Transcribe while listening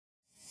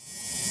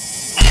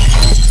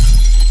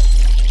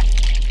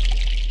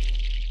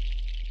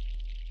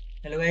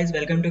guys,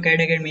 welcome to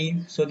CAD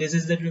Academy. So this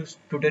is the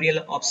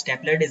tutorial of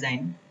stapler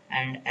design,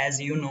 and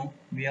as you know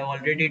we have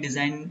already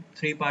designed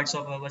three parts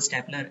of our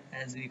stapler.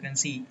 As you can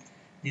see,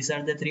 these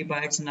are the three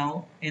parts.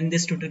 Now in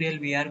this tutorial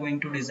we are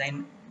going to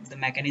design the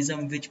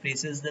mechanism which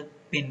places the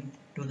pin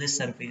to this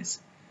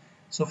surface.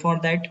 So for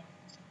that,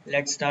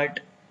 let's start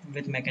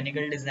with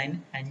mechanical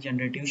design and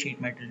generative sheet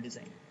metal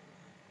design.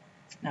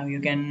 Now you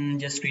can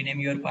just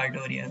rename your part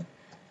over here.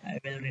 I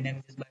will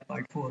rename this by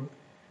part 4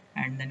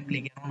 and then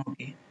click here on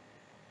OK.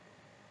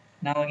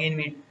 Now again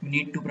we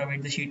need to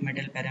provide the sheet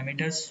metal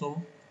parameters,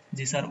 so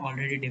these are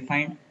already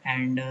defined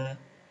and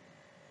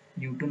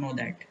you to know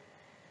that.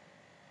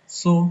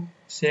 So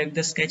select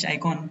the sketch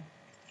icon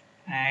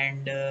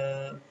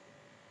and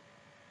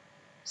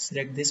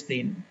select this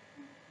plane,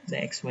 the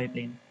XY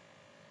plane,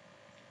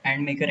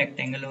 and make a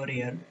rectangle over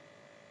here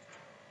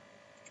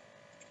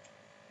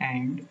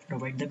and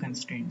provide the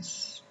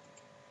constraints.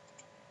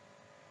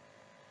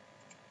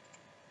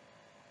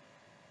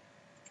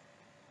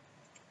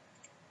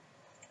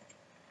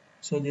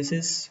 So this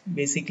is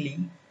basically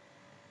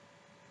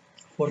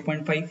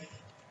 4.5.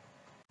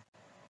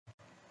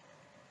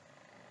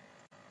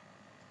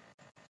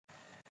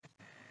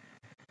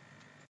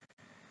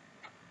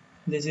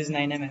 This is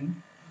 9 mm,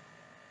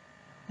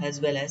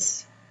 as well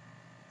as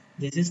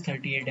this is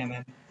 38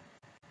 mm.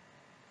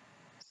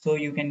 So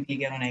you can click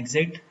here on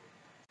exit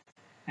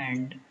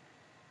and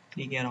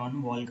click here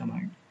on wall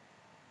command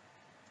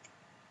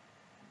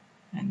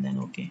and then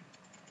OK.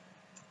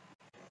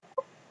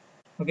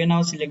 Okay,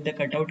 now select the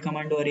cutout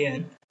command over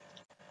here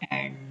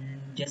and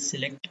just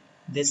select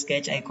this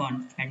sketch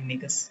icon and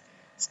make a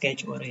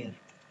sketch over here.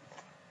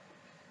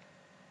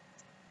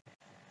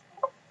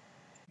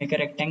 Make a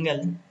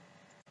rectangle.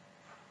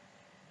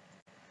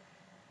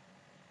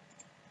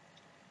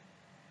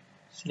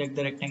 Select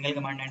the rectangle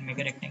command and make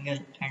a rectangle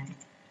and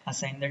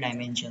assign the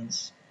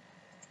dimensions.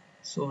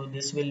 So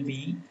this will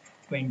be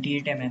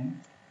 28 mm.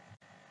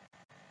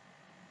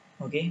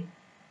 Okay,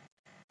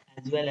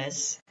 as well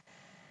as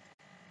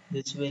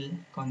this will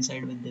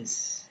coincide with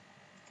this.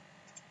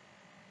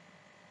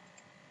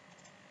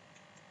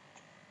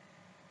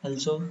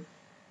 Also,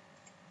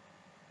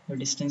 the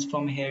distance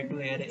from here to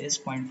here is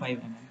 0.5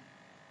 mm.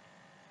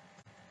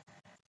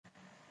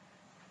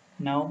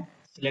 Now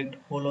select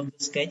whole of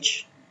the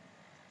sketch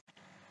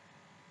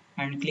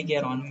and click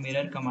here on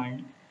mirror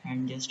command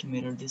and just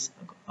mirror this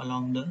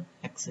along the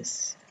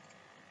axis.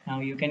 Now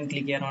you can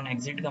click here on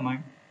exit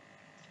command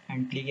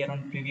and click here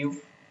on preview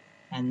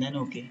and then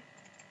OK.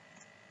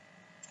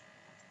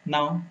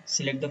 Now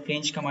select the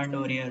Flange command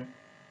over here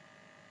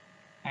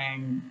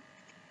and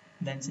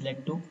then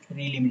select to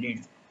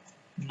re-limited.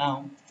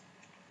 Now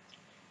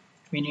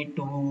we need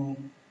to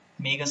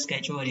make a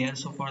sketch over here,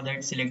 so for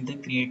that select the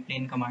create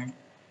plane command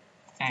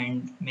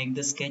and make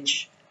the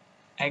sketch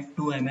at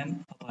 2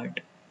 mm apart.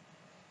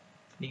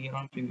 Click here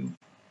on preview,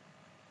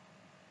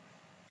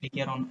 click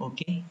here on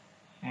OK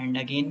and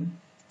again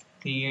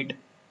create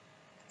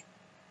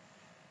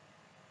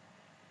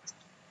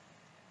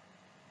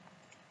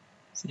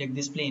select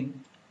this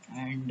plane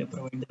and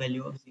provide the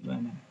value of 0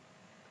 mm.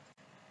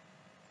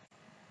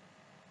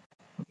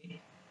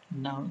 Okay,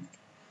 now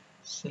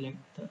select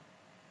the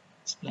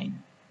spline.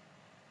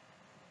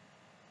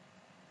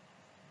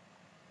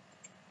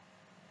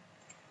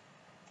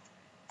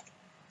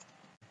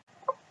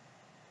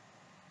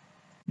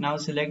 Now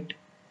select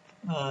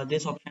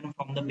this option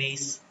from the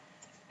base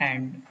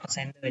and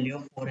assign the value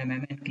of 4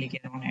 mm and click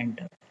here on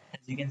enter. As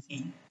you can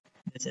see,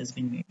 this has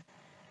been made.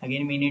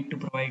 Again we need to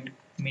provide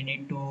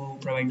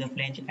the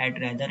flange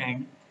at rather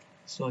end.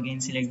 So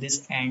again select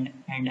this end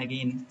and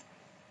again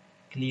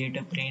create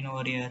a plane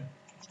over here,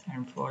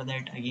 and for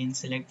that again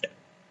select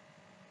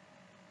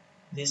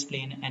this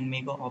plane and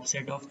make a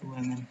offset of 2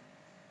 mm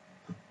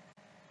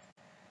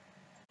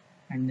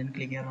and then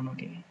click here on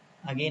OK.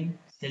 Again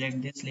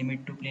select this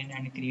limit to plane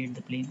and create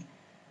the plane.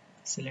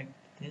 Select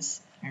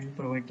this and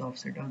provide the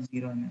offset of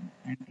 0 mm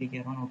and click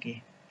here on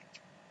OK.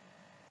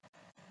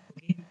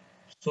 Okay,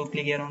 so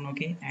click here on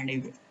OK and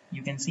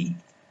you can see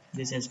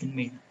this has been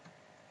made.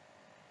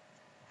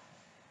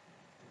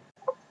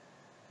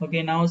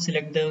 Okay, now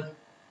select the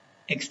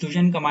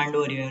extrusion command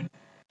over here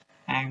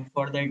and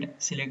for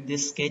that select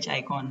this sketch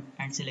icon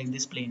and select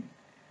this plane.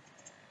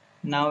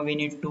 Now we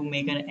need to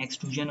make an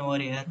extrusion over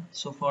here,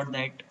 so for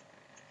that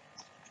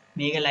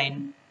make a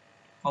line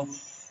of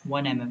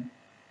 1 mm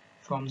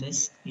from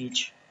this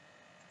edge.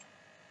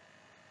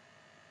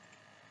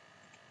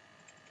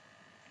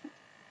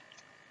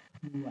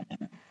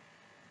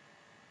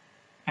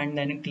 And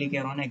then click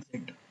here on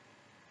exit.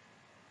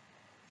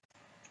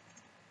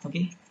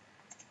 Okay,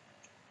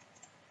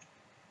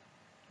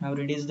 now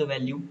reduce the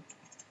value.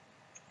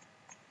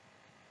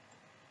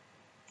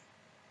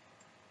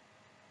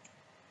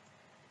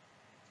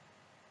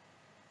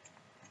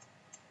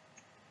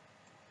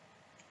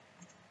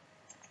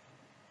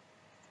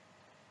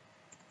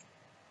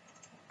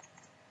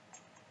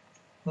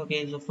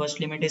 Okay, so first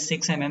limit is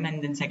 6 mm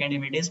and then second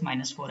limit is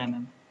 -4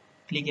 mm.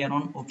 Click here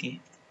on OK.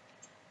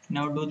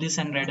 Now do this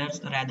on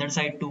rather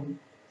side too.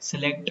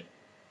 Select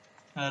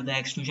the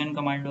extrusion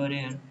command over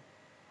here,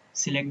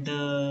 select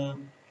the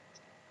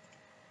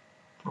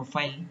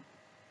profile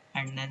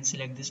and then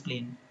select this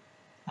plane.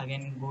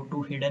 Again go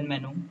to hidden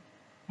menu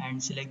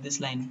and select this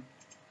line,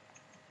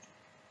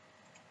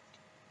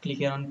 click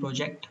here on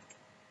project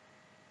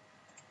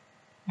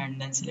and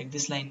then select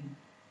this line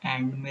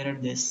and mirror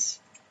this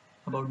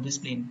about this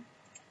plane.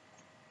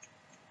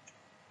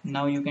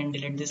 Now you can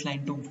delete this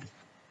line too,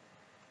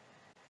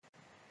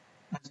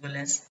 as well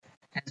as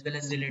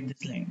delete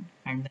this line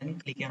and then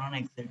click here on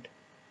exit.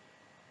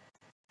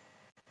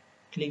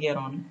 Click here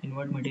on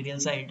invert material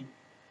side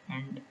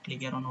and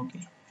click here on OK.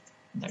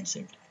 That's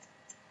it.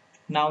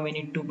 Now we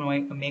need to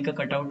make a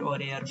cutout over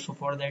here. So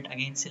for that,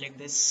 again select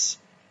this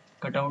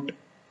cutout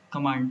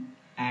command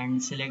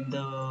and select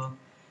the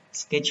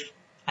sketch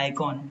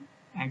icon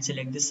and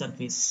select this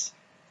surface.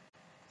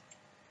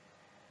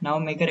 Now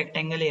make a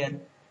rectangle here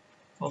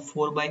of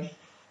 4 by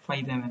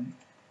 5 mm.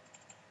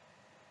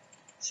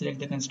 Select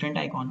the constraint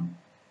icon,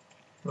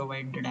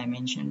 provide the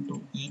dimension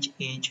to each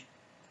edge.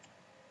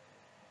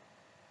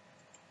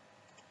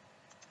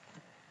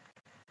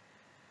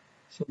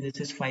 So this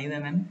is 5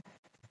 mm,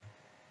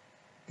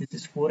 this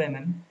is 4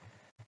 mm,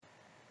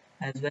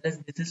 as well as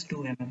this is 2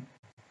 mm.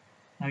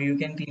 Now you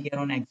can click here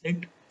on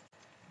exit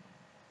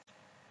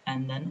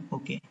and then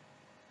OK.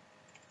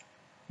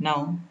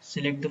 Now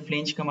select the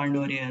flange command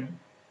over here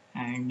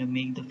and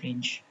make the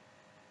flange.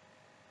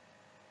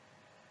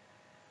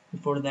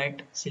 Before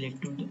that,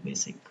 select to the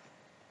basic.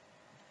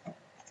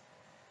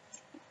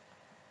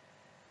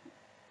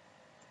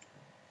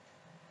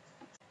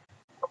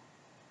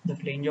 The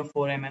flange of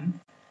 4 mm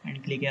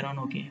and click here on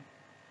OK.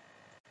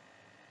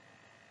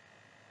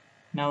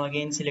 Now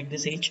again select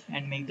this edge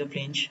and make the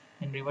flange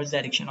in reverse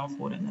direction of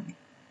 4 mm.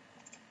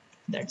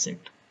 That's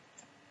it.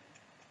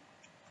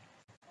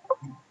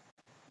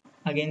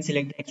 Again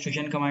select the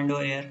extrusion command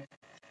over here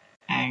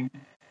and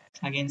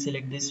again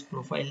select this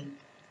profile.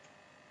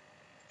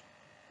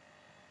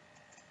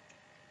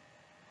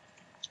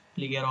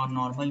 Click here on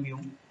normal view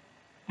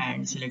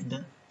and select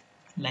the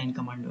line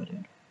command over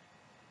here.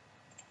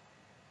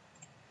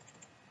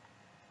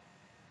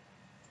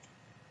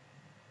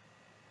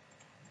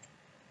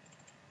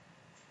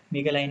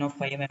 Make a line of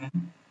 5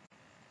 mm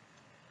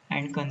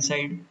and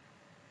coincide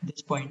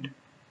this point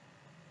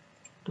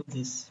to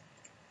this.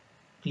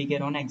 Click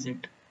here on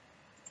exit.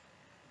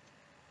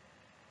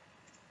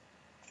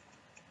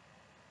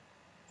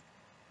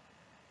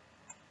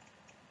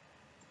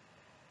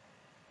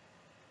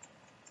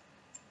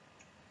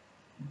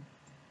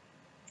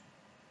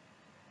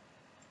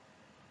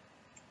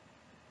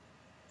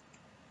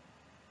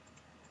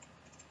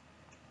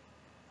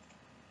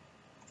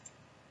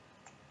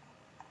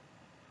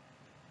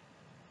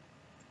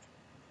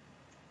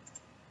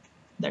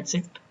 That's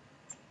it.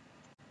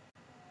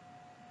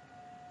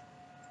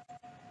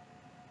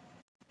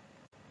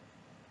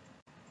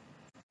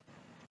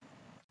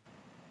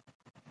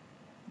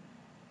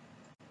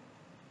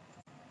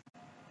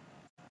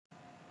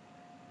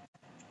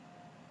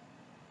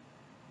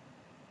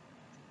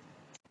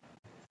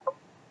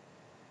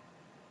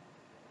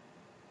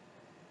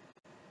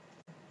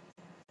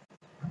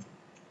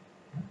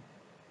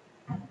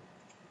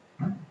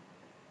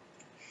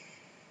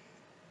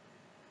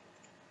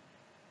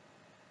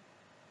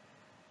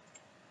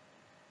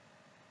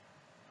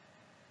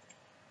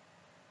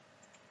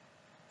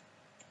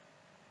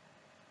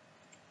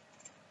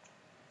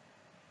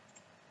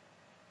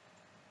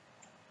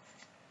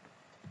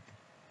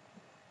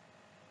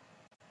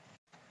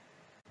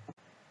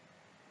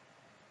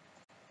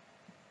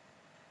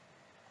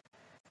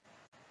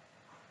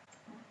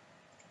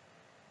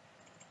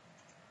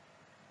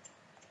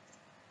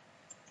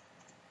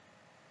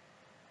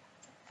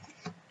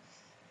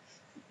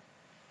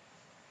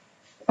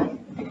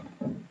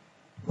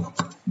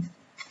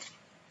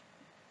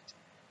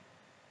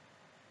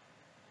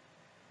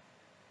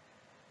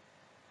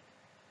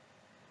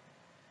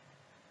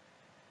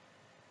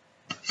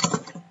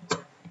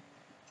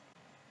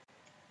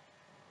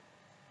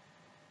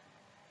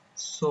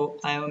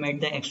 So I have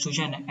made the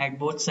extrusion at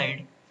both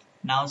sides.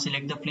 Now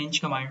select the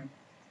flange command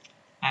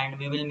and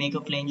we will make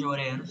a flange over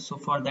here. So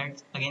for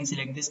that, again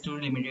select this to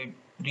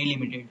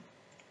relimited.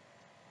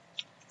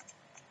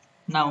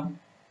 Now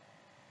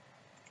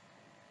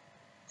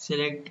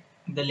select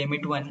the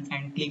limit one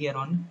and click here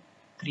on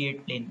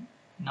create plane.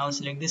 Now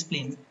select this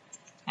plane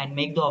and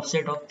make the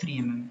offset of 3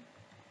 mm.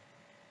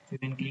 You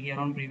can click here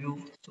on preview.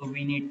 So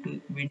we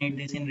need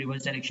this in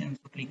reverse direction.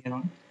 So click here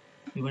on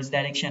reverse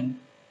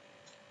direction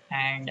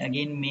and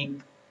again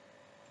make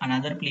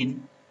another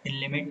plane in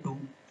limit 2.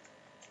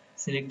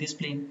 Select this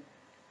plane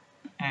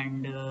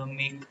and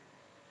make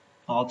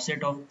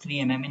offset of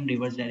 3 mm in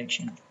reverse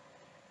direction.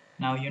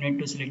 Now you need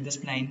to select the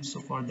spline.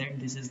 So for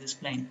that, this is the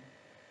spline.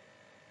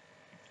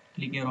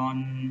 Click here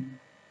on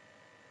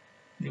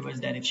reverse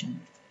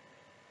direction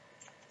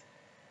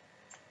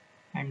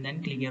and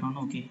then click here on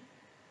OK.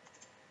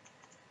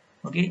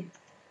 Okay.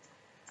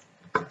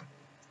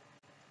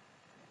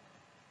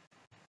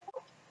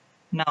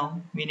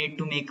 Now we need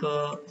to make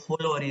a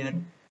hole over here.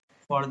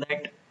 For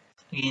that,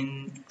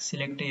 again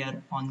select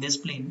here on this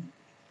plane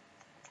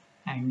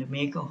and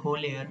make a whole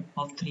layer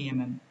of 3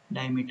 mm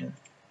diameter.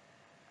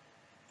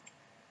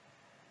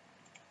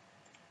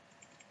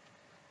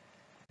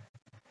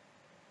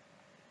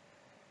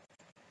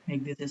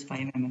 Make this as 5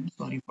 mm,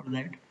 sorry for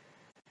that,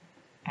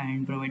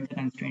 and provide the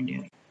constraint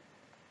here.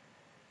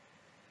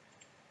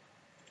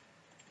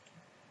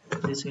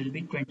 This will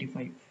be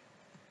 25.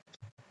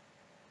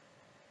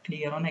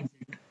 Clear on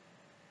exit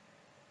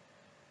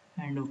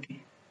and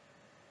OK.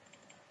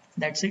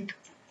 That's it.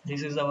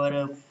 This is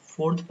our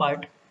fourth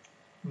part.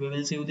 We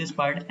will save this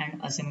part and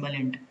assemble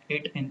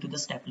it into the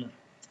stapler.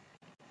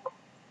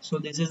 So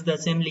this is the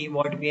assembly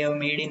what we have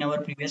made in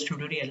our previous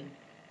tutorial.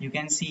 You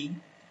can see,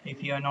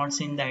 if you have not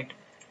seen that,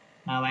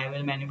 now I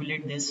will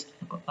manipulate this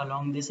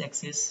along this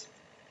axis.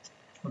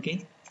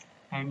 Okay,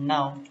 and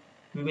now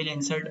we will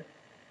insert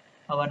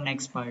our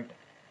next part.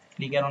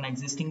 Click here on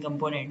existing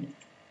component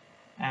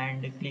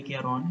and click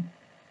here on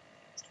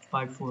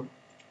part 4.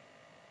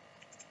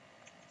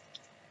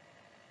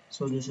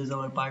 So this is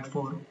our part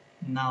 4.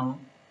 Now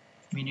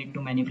we need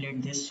to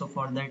manipulate this, so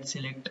for that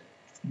select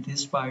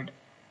this part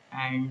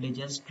and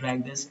just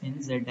drag this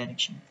in Z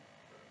direction.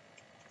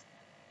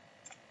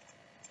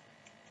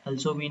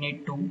 Also we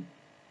need to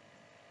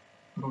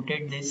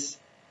rotate this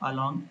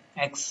along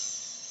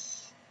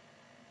X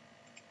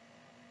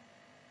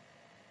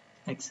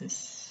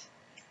axis.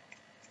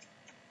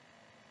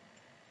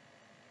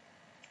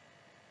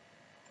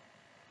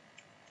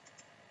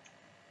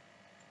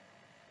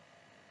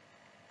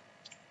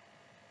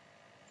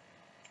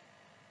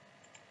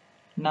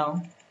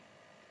 Now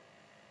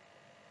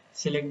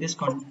select this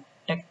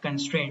contact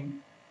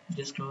constraint,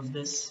 just close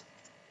this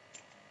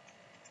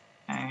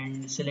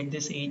and select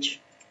this edge,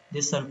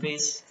 this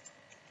surface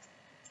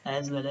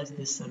as well as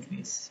this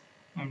surface,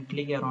 and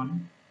click here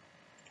on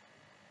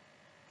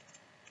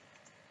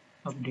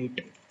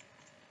update.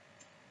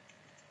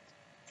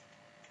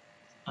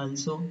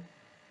 Also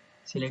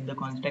select the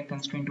contact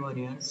constraint over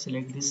here,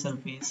 select this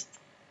surface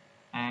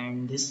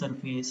and this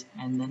surface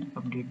and then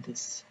update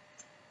this.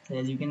 So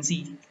as you can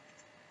see,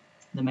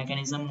 the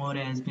mechanism more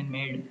has been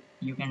made.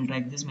 You can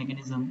drag this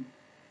mechanism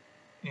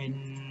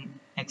in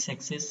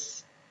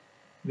x-axis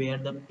where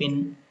the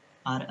pin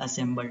are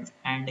assembled,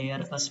 and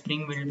here a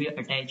spring will be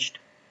attached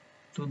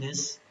to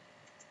this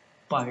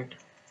part.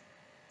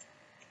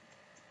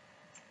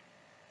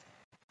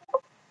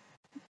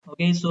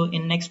 Okay, so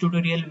in next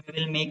tutorial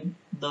we will make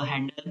the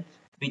handles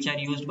which are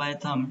used by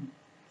thumb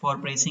for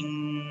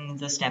pressing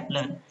the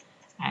stapler,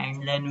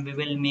 and then we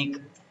will make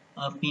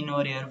a pin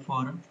over here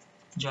for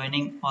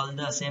joining all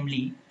the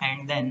assembly,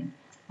 and then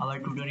our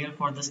tutorial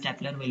for the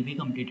stapler will be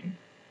completed.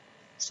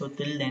 So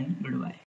till then, goodbye.